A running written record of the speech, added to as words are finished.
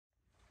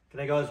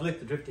G'day guys, Luke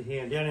the Drifter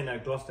here, and down in our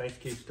Gloucester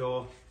HQ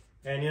store.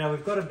 And you know,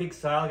 we've got a big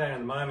sale going at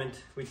the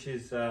moment, which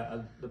is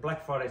the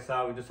Black Friday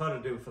sale. We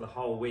decided to do it for the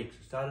whole week. So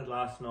it started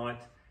last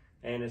night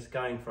and it's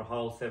going for a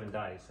whole 7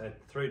 days, so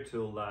through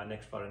till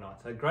next Friday night.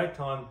 So great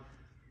time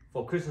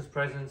for Christmas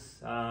presents.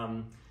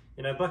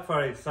 You know, Black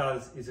Friday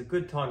sale is a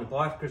good time to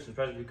buy Christmas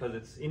presents because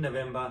it's in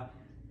November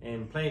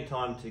and plenty of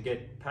time to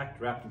get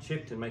packed, wrapped and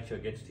shipped and make sure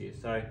it gets to you.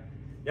 So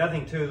the other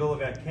thing too is all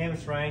of our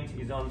canvas range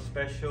is on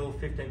special,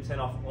 15%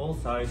 off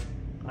also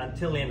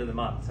until the end of the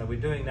month. So we're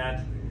doing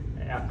that.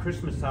 Our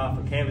Christmas sale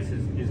for canvas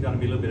is going to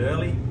be a little bit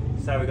early,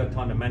 so we've got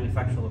time to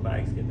manufacture all the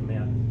bags and get them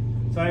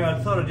out. So anyway,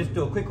 I thought I'd just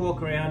do a quick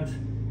walk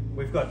around.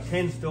 We've got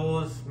 10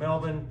 stores: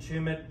 Melbourne,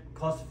 Tumut,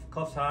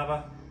 Coffs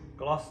Harbour,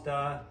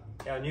 Gloucester,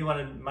 our new one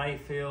in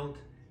Mayfield,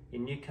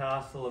 in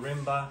Newcastle,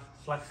 Arimba,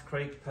 Slacks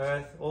Creek,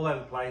 Perth, all over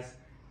the place.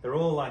 They're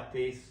all like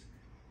this.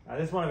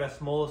 This is one of our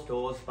smaller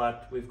stores,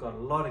 but we've got a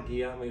lot of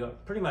gear and we've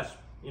got pretty much,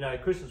 you know,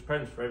 Christmas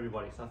presents for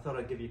everybody. So I thought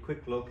I'd give you a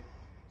quick look,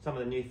 some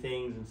of the new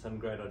things and some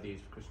great ideas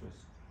for Christmas.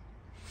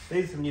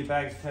 These are some new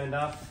bags turned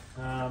up.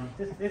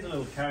 There's a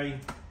little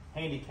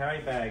handy carry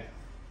bag,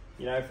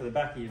 you know, for the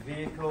back of your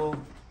vehicle.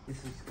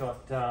 This has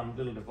got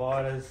little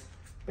dividers.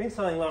 Been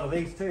selling a lot of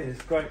these too.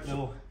 This great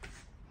little,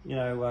 you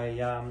know,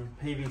 a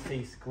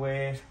PVC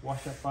square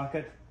wash-up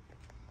bucket,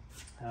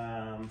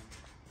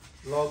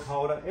 log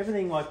holder,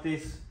 everything like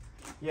this.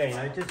 Yeah, you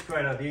know, just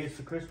great ideas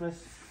for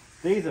Christmas.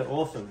 These are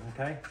awesome,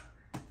 okay?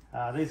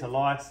 These are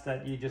lights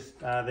that you just,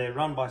 they're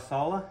run by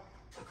solar.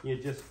 You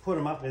just put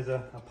them up, there's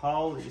a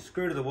pole that you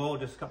screw to the wall,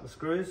 just a couple of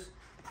screws.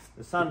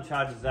 The sun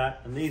charges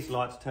that, and these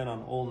lights turn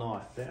on all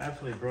night. They're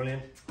absolutely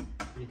brilliant.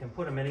 You can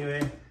put them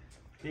anywhere.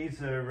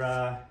 These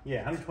are,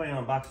 yeah,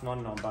 129 bucks,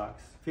 99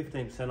 bucks,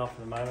 15% off at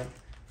the moment.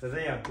 So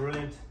they are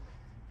brilliant.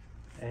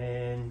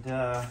 And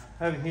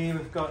over here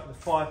we've got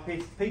the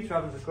 5-piece pizza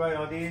ovens, a great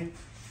idea.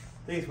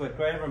 These work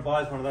great, everyone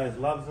buys one of those,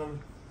 loves them.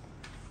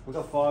 We've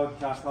got firewood,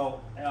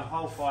 charcoal, our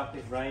whole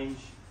 5-pit range.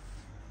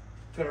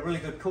 Got a really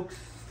good cooks,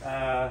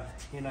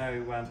 you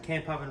know,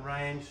 camp oven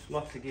range,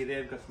 lots of gear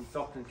there. We've got some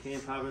Stockton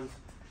camp ovens.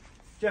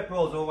 Jet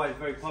boil is always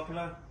very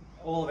popular.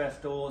 All of our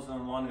stores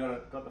online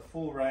got the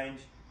full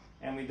range,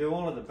 and we do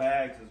all of the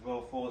bags as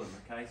well for them,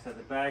 okay? So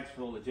the bags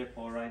for all the jet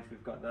boil range,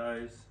 we've got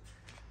those.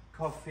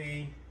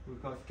 Coffee,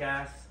 we've got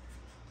gas.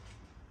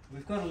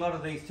 We've got a lot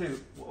of these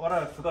too. What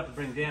I forgot to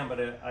bring down, but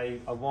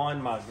a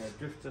wine mug,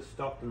 a Drifta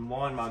Stockton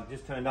wine mug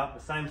just turned up,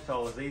 the same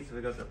style as these. So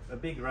we've got a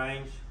big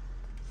range,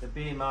 the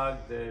beer mug,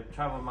 the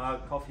travel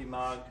mug, coffee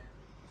mug,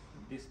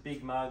 this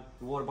big mug,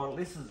 the water bottle.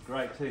 This is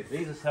great too.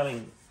 These are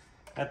selling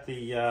at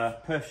the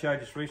Perth show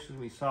just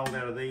recently. We sold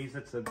out of these.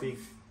 That's a big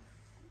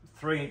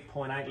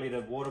 3.8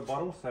 litre water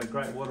bottle, so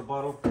great water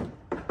bottle.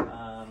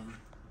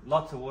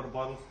 Lots of water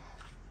bottles.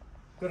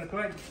 Got a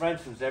great range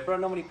from Zebra.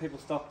 Not many people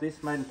stock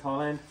this, made in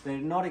Thailand. They're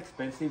not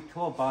expensive,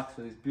 12 bucks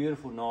for these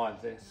beautiful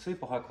knives. They're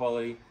super high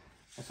quality.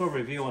 I saw a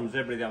review on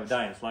Zebra the other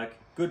day. It's like,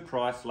 good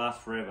price,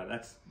 lasts forever.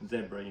 That's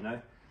Zebra, you know.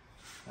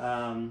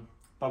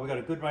 But we've got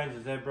a good range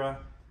of Zebra.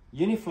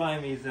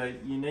 Uniflame is a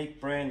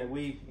unique brand that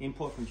we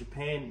import from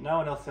Japan. No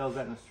one else sells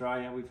that in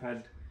Australia. We've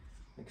had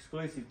an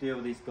exclusive deal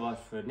with these guys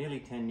for nearly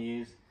 10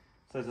 years.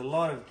 So there's a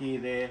lot of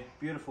gear there.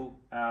 Beautiful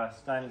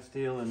stainless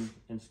steel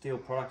and steel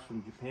products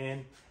from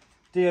Japan.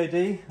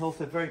 DOD,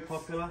 also very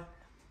popular.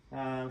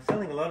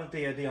 Selling a lot of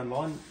DOD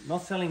online,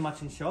 not selling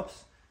much in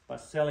shops,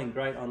 but selling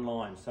great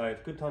online. So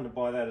it's a good time to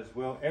buy that as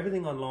well.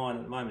 Everything online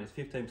at the moment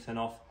is 15%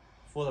 off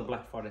for the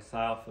Black Friday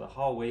sale for the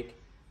whole week,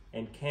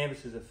 and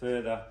canvases are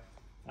further,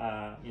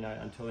 you know,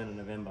 until the end of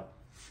November.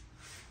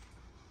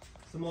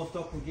 Some more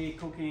stock and gear,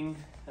 cooking,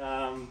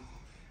 that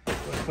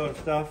sort of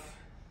stuff.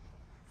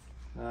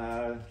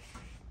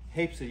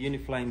 Heaps of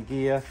Uniflame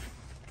gear.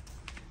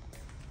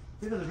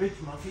 These are the Ridge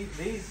Monkeys.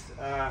 These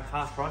are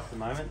half price at the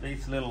moment.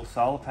 These little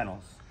solar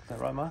panels. Is that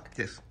right, Mark?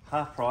 Yes.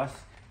 Half price.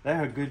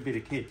 They're a good bit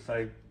of kit.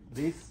 So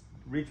this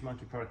Ridge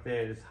Monkey product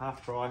there is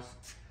half price.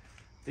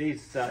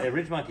 These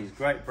Ridge Monkeys,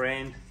 great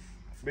brand,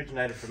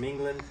 originated from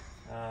England.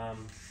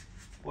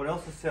 What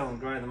else is selling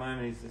great at the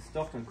moment is the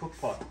Stockton cook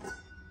pot.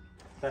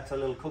 That's a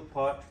little cook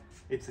pot.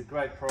 It's a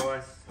great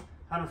price,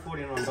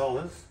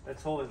 $149.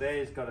 That's all it there.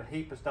 It's got a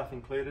heap of stuff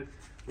included.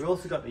 We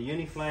also got the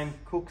Uniflame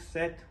cook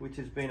set, which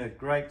has been a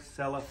great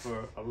seller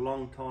for a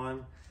long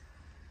time.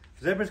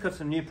 Zebra's got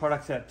some new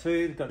products out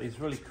too. They've got these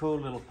really cool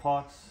little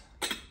pots,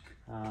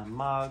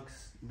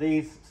 mugs.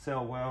 These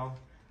sell well.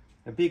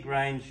 A big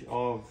range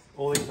of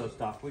all this sort of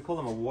stuff. We call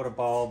them a water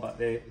bowl, but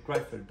they're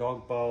great for a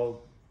dog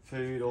bowl,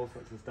 food, all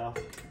sorts of stuff.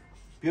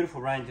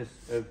 Beautiful ranges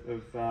of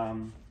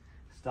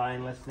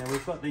stainless. Now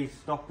we've got these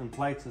Stockton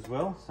plates as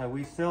well, so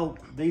we sell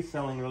these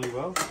selling really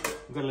well.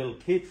 We've got a little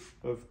kit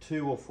of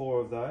 2 or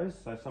 4 of those,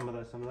 so some of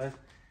those.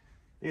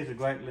 There's a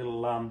great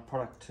little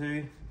product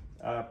too,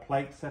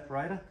 plate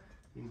separator.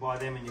 You can buy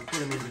them and you put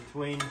them in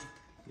between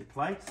your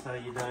plates so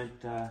you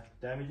don't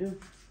damage them.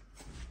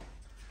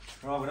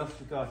 Right, what else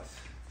we got?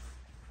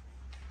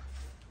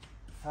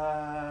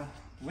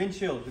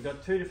 Windshields. We've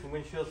got 2 different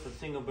windshields for the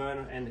single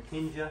burner and the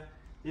Kinja.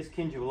 This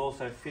Kinja will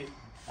also fit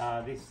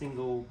this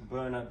single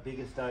burner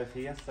bigger stove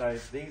here, so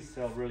these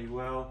sell really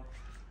well.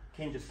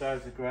 Kinja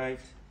stoves are great.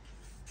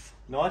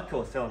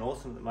 Nightcore's selling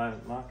awesome at the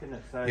moment, Mark, isn't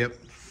it? So yep,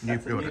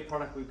 that's a new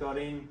product we've got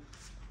in.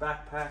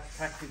 Backpacks,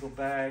 tactical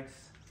bags,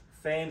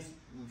 fans.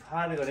 We've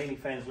hardly got any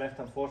fans left,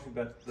 unfortunately,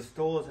 but the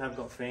stores have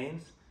got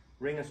fans.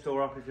 Ring a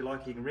store up if you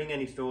like. You can ring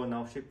any store and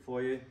they'll ship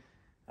for you.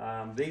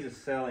 These are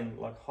selling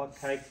like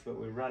hotcakes, but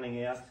we're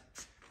running out.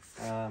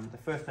 The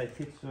first aid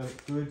kits are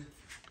good.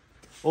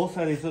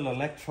 Also, these little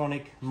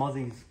electronic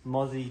mozzie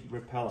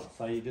repellents.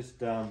 So you just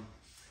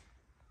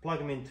plug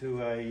them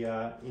into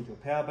a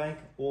power bank,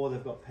 or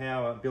they've got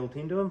power built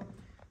into them,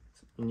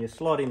 and you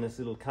slot in this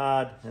little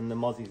card, and the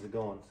mozzies are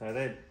gone. So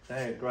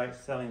they're great,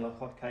 selling like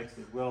hotcakes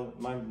as well at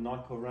the moment.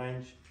 Nightcore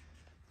range.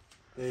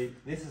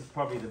 This is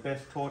probably the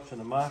best torch on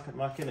the market,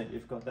 Mike, isn't it?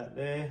 You've got that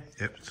there.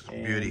 Yep, it's a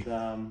beauty.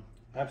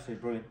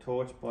 Absolutely brilliant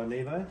torch by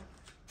Nevo.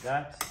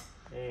 That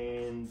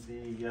and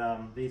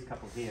these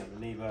couple here,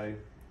 the Nevo.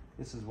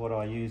 This is what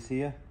I use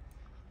here,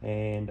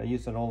 and I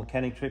use it on all the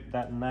canning trip.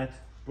 That and that.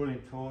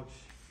 Brilliant torch.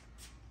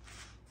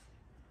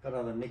 Got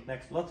other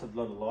knickknacks, lots of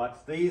little lights.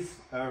 These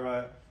are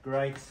a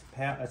great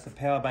power. It's a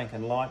power bank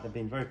and light. They've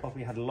been very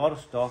popular. Had a lot of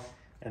stock,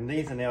 and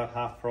these are now at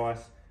half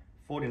price,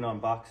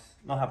 $49.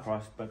 Not half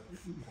price, but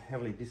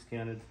heavily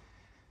discounted,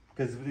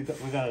 because we're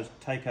going to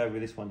take over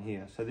this one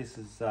here. So this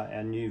is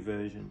our new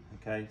version.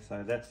 Okay,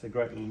 so that's a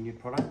great little new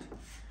product.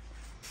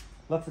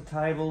 Lots of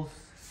tables.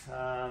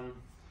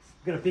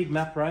 We've got a big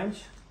map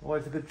range.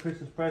 Always a good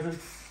Christmas present.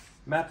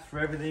 Maps for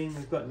everything.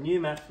 We've got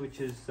new maps, which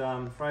is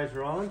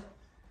Fraser Island.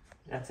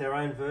 That's our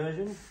own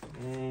version,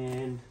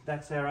 and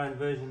that's our own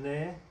version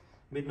there,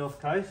 Mid-North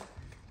Coast.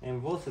 And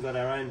we've also got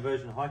our own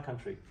version of High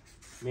Country.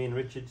 Me and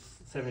Richard's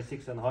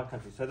 76 on the High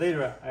Country. So these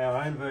are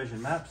our own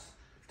version maps.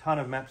 Ton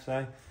of maps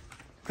though.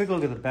 Quick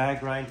look at the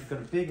bag range. We've got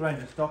a big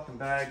range of Stockton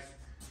bags.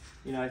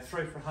 You know,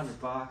 3 for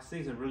 $100.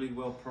 These are really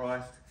well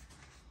priced.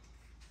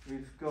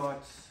 We've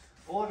got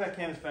all of our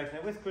canvas bags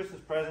now with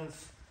Christmas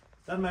presents.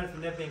 Doesn't matter if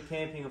you've never been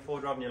camping or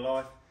forward driving your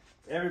life.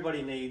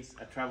 Everybody needs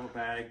a travel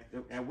bag.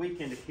 Our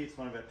Weekender kit's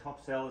one of our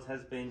top sellers,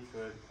 has been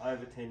for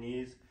over 10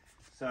 years.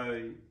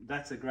 So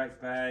that's a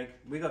great bag.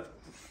 We've got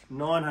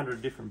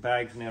 900 different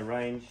bags in our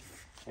range,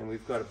 and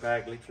we've got a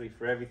bag literally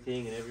for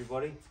everything and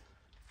everybody.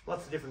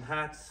 Lots of different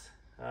hats.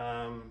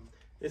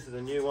 This is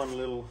a new one,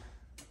 little,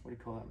 what do you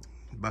call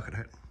it? Bucket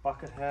hat.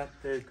 Bucket hat,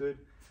 they're good.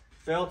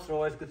 Belts are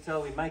always good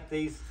sell. We make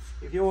these.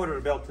 If you order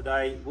a belt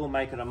today, we'll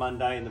make it on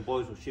Monday, and the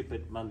boys will ship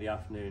it Monday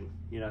afternoon.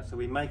 You know, so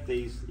we make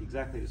these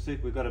exactly to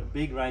suit. We've got a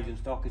big range in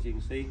stock, as you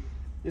can see.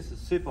 This is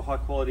super high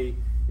quality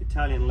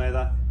Italian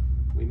leather.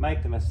 We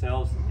make them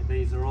ourselves.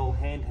 These are all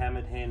hand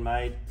hammered,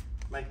 handmade.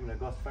 Make them in a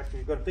gloss factory.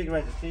 We've got a big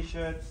range of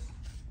t-shirts,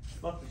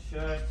 lots of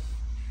shirts.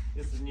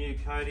 This is new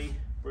Cody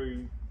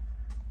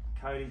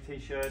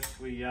t-shirts.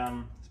 We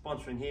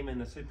sponsoring him in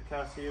the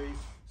Supercar series.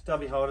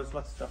 Stubby holders,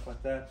 lots of stuff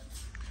like that.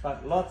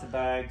 But lots of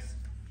bags.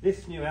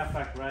 This new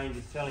Outback range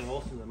is selling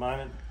awesome at the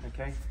moment.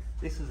 Okay,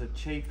 this is a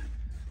cheap,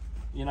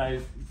 you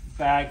know,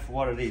 bag for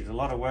what it is. A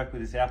lot of work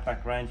with this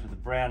Outback range with the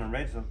brown and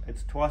red. So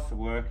it's twice the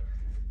work.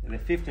 And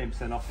they're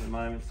 15% off at the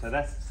moment, so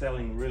that's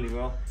selling really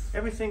well.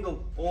 Every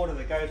single order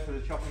that goes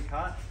through the shopping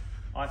cart,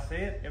 I see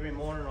it. Every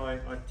morning I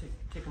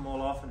tick them all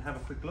off and have a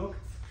quick look,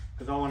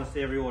 because I want to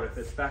see every order. If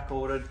it's back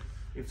ordered,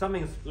 if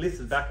something's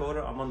listed back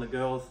order, I'm on the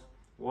girls.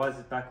 Why is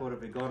it back order?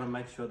 We've got to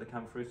make sure they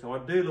come through. So I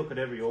do look at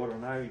every order. I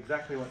know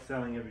exactly what's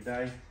selling every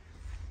day.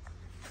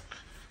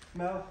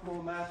 More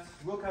maps,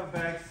 wool cover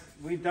bags.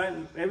 We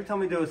don't, every time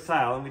we do a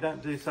sale, and we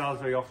don't do sales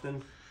very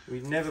often,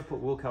 we never put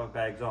wool cover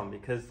bags on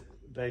because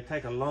they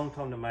take a long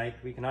time to make.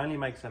 We can only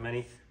make so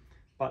many.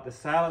 But the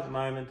sale at the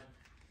moment,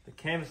 the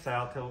canvas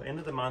sale till the end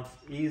of the month,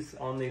 is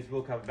on these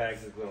wool cover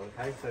bags as well.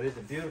 Okay, so these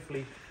are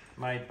beautifully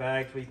made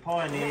bags. We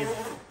pioneered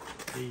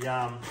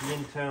the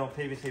internal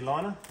PVC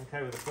liner.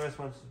 Okay, we're the first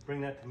ones to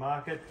bring that to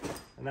market,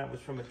 and that was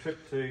from a trip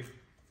to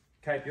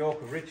Cape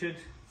York with Richard,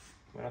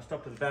 when I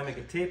stopped at the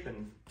Bamaga tip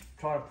and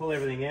tried to pull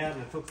everything out,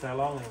 and it took so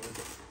long. And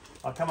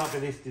I come up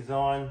with this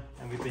design,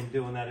 and we've been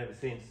doing that ever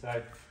since.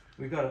 So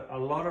we've got a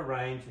lot of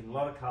range in a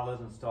lot of colours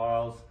and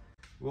styles.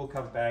 Wool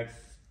cover bags,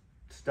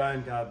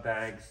 stone guard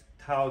bags,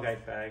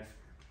 tailgate bags,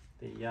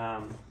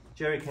 the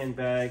jerry can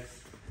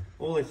bags,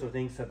 all these sort of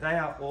things. So they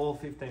are all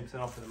 15%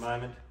 off at the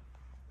moment.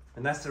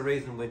 And that's the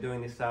reason we're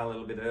doing this sale a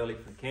little bit early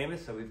for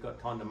canvas, so we've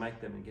got time to make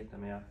them and get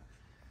them out.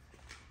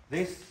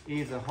 This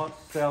is a hot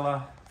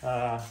seller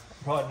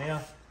right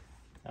now.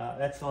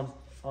 That's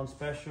on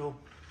special.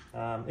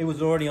 It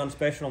was already on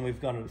special, and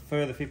we've got a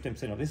further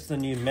 15% off. This is a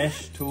new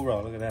mesh tool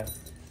roll, look at that.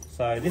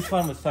 So this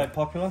one was so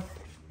popular,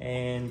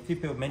 and a few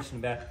people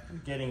mentioned about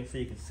getting it so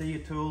you can see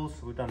your tools.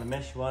 So we've done the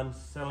mesh one,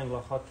 selling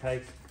like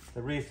hotcakes.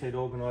 The rear seat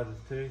organisers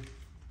too.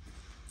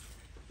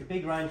 Your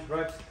big range,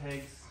 ropes,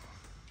 pegs,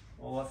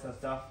 all that sort of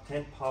stuff.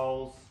 Tent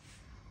poles.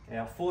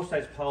 Our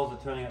 4-stage poles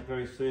are turning up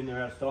very soon.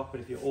 They're out of stock, but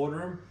if you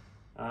order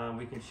them,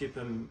 we can ship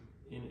them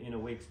in a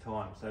week's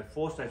time. So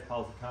 4-stage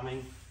poles are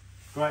coming.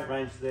 Great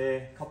range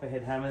there.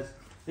 Copperhead hammers.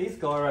 These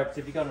guy ropes,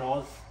 if you've got an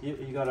Oz,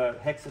 you've got a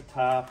Hexa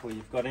tarp, or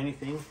you've got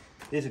anything,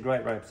 These are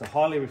great ropes. They're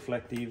highly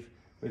reflective.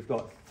 We've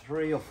got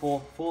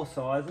four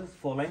sizes,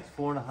 4 lengths,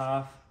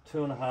 4.5,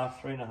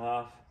 2.5,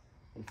 3.5,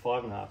 and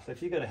 5.5. So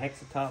if you've got a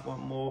hexatart,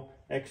 want more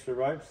extra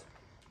ropes,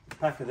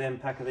 pack of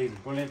these are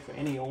brilliant for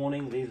any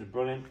awning. These are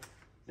brilliant.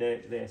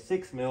 They're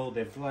 6 mil.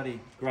 They're bloody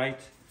great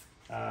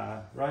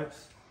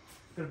ropes.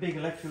 Got a big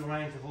electrical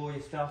range of all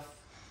your stuff.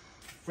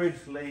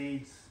 Fridge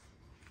leads,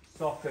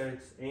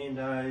 sockets,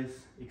 endos,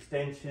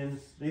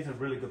 extensions. These are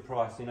really good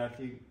price. You know, if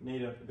you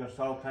need got a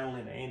solar panel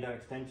and an endo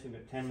extension,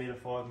 got 10 meter,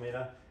 5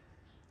 meter.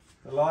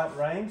 The light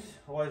range,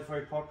 always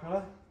very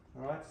popular.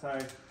 All right, so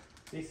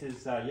this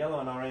is yellow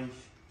and orange,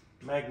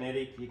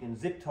 magnetic. You can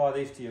zip tie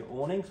these to your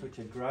awnings, which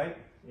are great.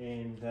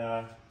 And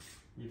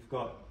you've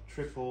got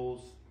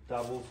triples,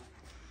 doubles.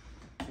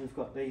 We've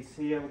got these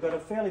here. We've got a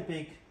fairly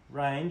big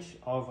range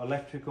of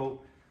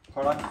electrical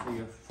products for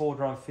your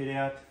 4-drive fit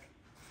out,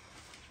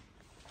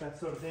 that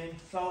sort of thing.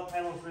 Solar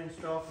panels are in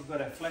stock. We've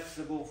got our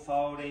flexible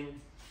folding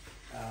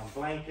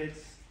blankets,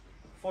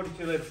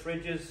 42 litre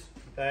fridges.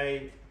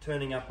 They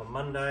turning up on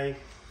Monday.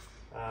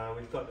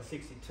 We've got the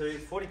 62s.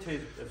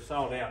 42s have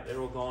sold out. They're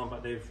all gone,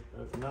 but there's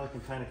another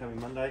container coming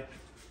Monday.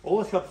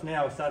 All the shops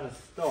now are starting to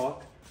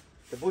stock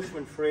the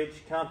Bushman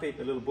fridge. Can't beat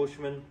the little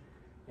Bushman,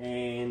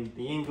 and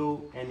the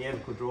Ingle and the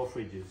Evercool drawer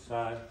fridges.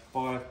 So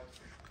by,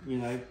 you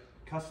know,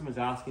 customers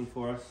asking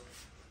for us,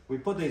 we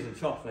put these in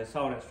shops and they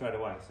sold out straight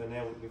away. So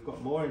now we've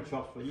got more in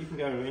shops, but you can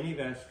go to any of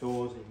our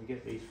stores and you can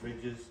get these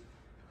fridges.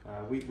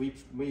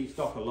 We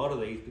stock a lot of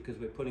these because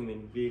we're putting them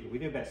in vehicles. We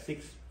do about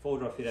 6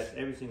 4-drive fit outs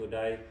every single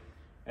day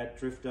at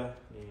Drifta,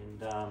 and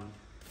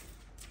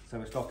so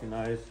we're stocking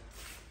those.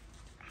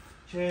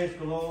 Chairs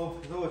galore.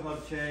 There's always a lot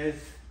of chairs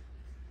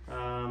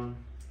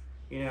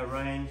in our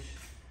range.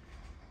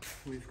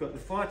 We've got the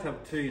fire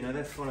tub too. You know,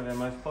 that's one of our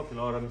most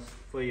popular items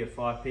for your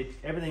fire pit.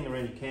 Everything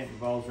around your camp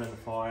revolves around the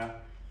fire,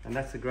 and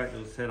that's a great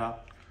little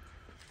setup.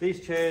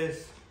 These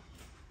chairs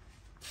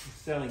are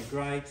selling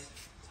great.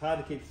 It's hard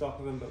to keep stock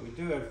of them, but we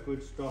do have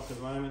good stock at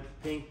the moment.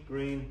 Pink,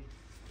 green.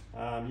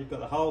 You've got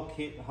the whole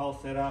kit, the whole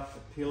setup.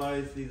 The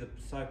pillows, these are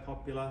so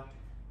popular.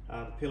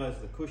 The pillows,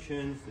 the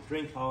cushions, the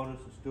drink holders,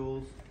 the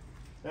stools.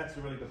 That's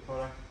a really good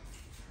product.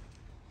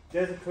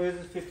 Desert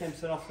cruisers,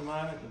 15% off the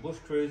moment. The bush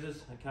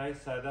cruisers, okay,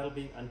 so that'll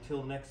be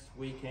until next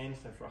weekend.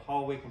 So for a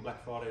whole week on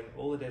Black Friday,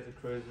 all the desert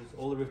cruisers,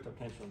 all the rooftop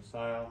tents on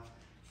sale.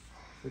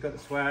 We've got the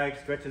swag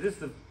stretchers.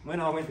 This is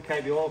when I went to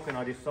Cape York and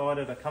I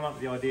decided I come up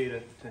with the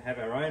idea to have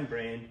our own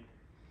brand.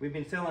 We've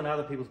been selling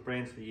other people's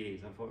brands for years.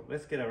 I thought,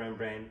 let's get our own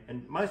brand,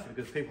 and mostly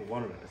because people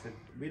wanted it. I said,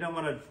 we don't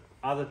want a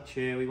other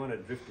chair, we want a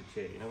Drifta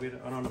chair. You know,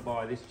 I don't want to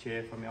buy this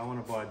chair from you, I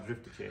want to buy a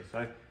Drifta chair.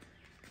 So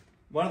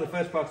one of the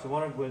first products I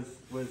wanted was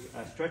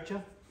a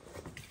stretcher,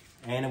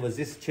 and it was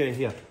this chair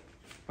here.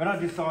 When I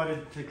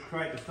decided to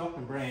create the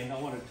Stockton brand, I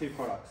wanted 2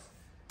 products.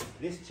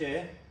 This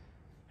chair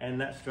and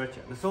that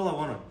stretcher. That's all I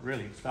wanted,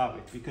 really, to start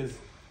with, because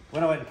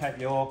when I went to Cape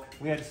York,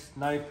 we had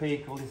Snow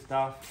Peak, all this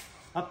stuff.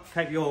 Up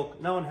Cape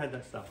York, no one had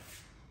that stuff.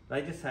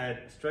 They just had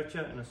a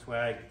stretcher and a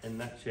swag and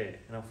that chair.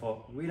 And I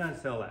thought, we don't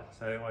sell that.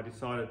 So I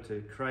decided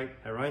to create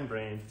our own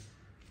brand.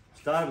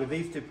 Started with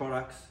these 2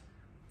 products,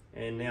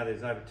 and now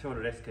there's over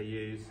 200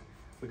 SKUs.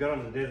 We got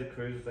on the desert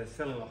cruises. They're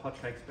selling like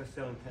hotcakes, best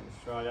selling tent in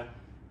Australia.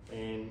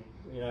 And,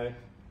 you know,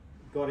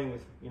 got in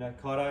with, you know,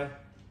 Cotto,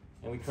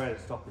 and we created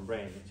a Stockton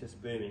brand. It's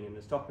just booming, and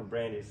the Stockton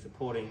brand is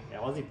supporting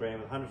our Aussie brand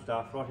with 100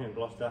 staff right here in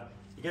Gloucester.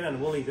 You get down to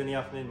Woolies in the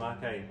afternoon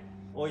market,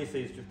 all you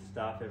see is Drifta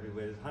staff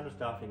everywhere. There's 100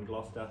 staff in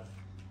Gloucester.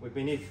 We've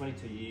been here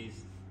 22 years.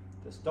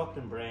 The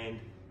Stockton brand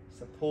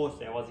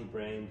supports our Aussie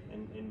brand,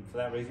 and for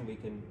that reason we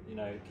can, you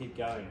know, keep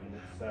going.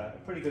 And it's a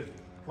pretty good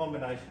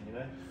combination, you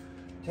know.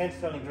 Tents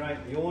selling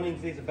great. The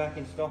awnings, these are back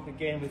in stock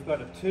again. We've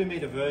got a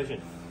 2-meter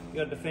version. You've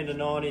got a Defender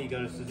 90, you've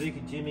got a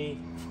Suzuki Jimmy,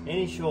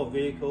 any short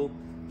vehicle,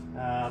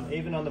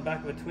 even on the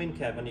back of a twin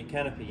cab on your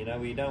canopy, you know,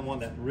 where you don't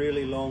want that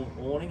really long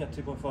awning, a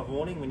 2.5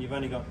 awning, when you've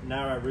only got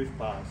narrow roof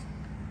bars.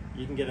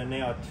 You can get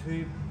now a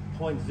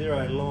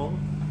 2.0 long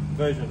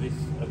version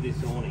of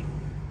this awning.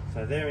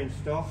 So they're in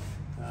stock.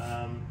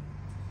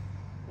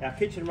 Our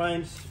kitchen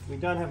range, we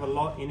don't have a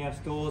lot in our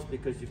stores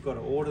because you've got to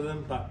order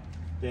them, but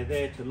they're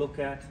there to look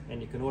at, and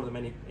you can order them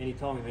any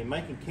time. We've been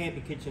making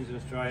camping kitchens in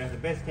Australia, the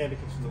best camping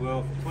kitchens in the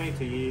world for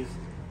 22 years,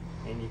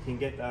 and you can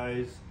get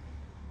those.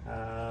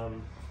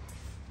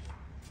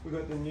 We've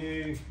got the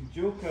new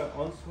Julka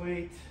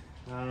ensuite,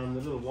 the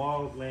little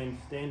Wildland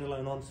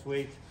standalone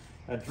ensuite.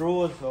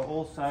 Drawers are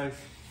also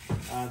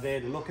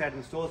there to look at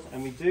in stores,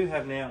 and we do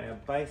have now our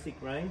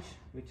basic range,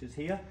 which is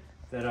here,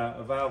 that are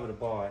available to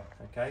buy.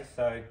 Okay,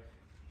 so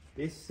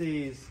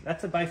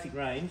that's a basic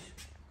range,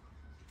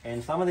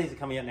 and some of these are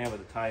coming out now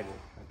with a table.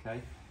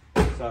 Okay,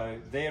 so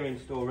they're in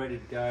store ready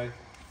to go.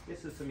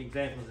 This is some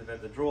examples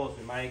of the drawers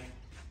we make.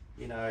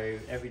 You know,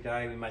 every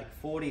day we make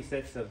 40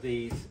 sets of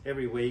these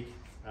every week,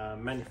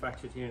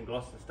 manufactured here in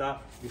Gloucester.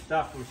 We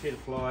start from a sheet of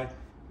fly.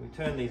 We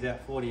turn these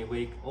out 40 a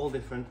week, all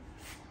different,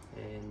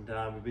 and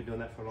we've been doing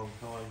that for a long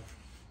time.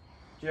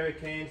 Jerry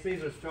cans,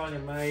 these are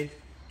Australian made,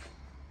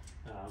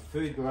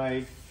 food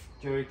grade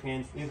jerry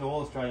cans. These are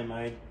all Australian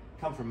made,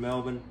 come from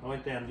Melbourne. I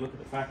went down to look at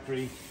the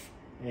factory,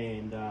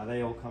 and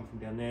they all come from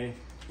down there.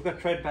 We've got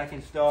tread back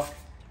in stock.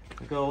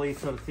 We've got all these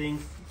sort of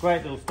things.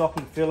 Great little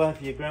stocking filler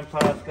for your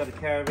grandpa's got a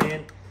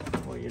caravan,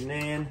 or your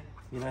nan,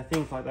 you know,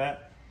 things like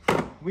that.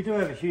 We do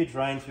have a huge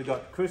range. We've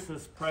got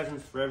Christmas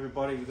presents for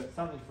everybody. We've got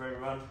something for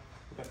everyone.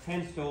 We've got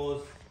 10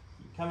 stores.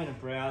 You come in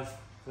and browse.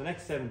 For the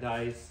next 7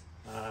 days,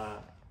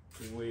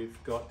 we've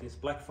got this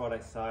Black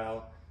Friday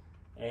sale,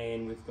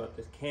 and we've got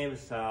this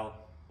canvas sale,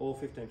 all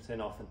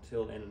 15% off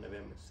until the end of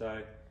November.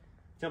 So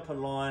jump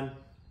online,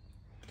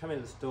 come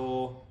into the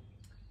store.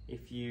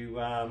 If you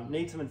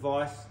need some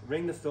advice,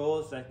 ring the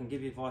stores. They can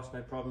give you advice,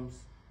 no problems,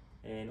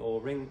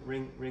 or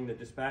ring the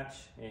dispatch,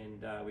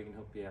 and we can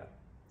help you out.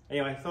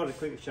 Anyway, I thought I'd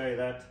quickly show you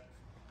that.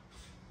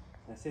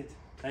 That's it.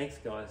 Thanks,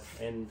 guys,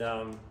 and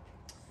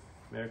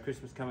Merry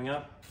Christmas coming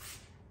up.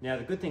 Now,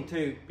 the good thing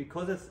too,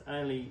 because it's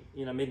only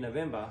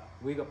mid-November,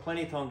 we've got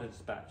plenty of time to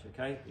dispatch.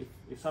 Okay,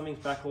 if something's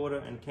back order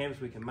and canvas,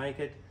 we can make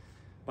it.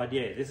 But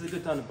yeah, this is a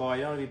good time to buy.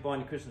 You don't want to be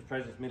buying your Christmas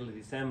presents middle of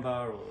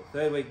December or the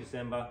 3rd week of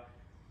December.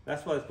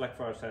 That's why this Black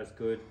Friday sale is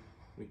good.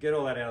 We get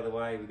all that out of the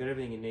way. We've got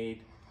everything you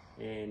need,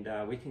 and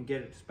we can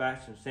get it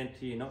dispatched and sent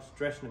to you. Not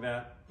stressing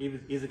about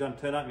is it going to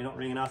turn up. You're not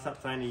ringing us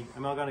up saying,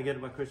 am I going to get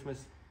it by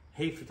Christmas?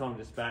 Heaps of time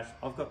to dispatch.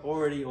 I've got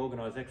already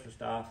organised extra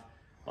staff.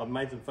 I've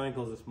made some phone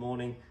calls this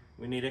morning.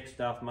 We need extra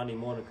staff Monday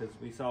morning because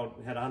we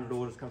had 100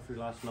 orders come through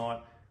last night.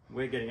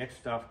 We're getting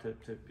extra staff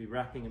to be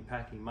wrapping and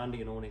packing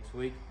Monday and all next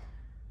week.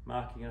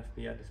 Mark, you're going to have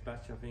to be out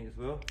dispatch, I think, as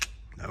well.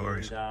 No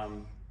worries.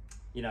 And,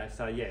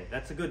 so yeah,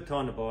 that's a good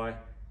time to buy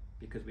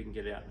because we can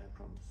get it out, no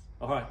problems.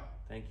 All right,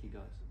 thank you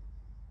guys.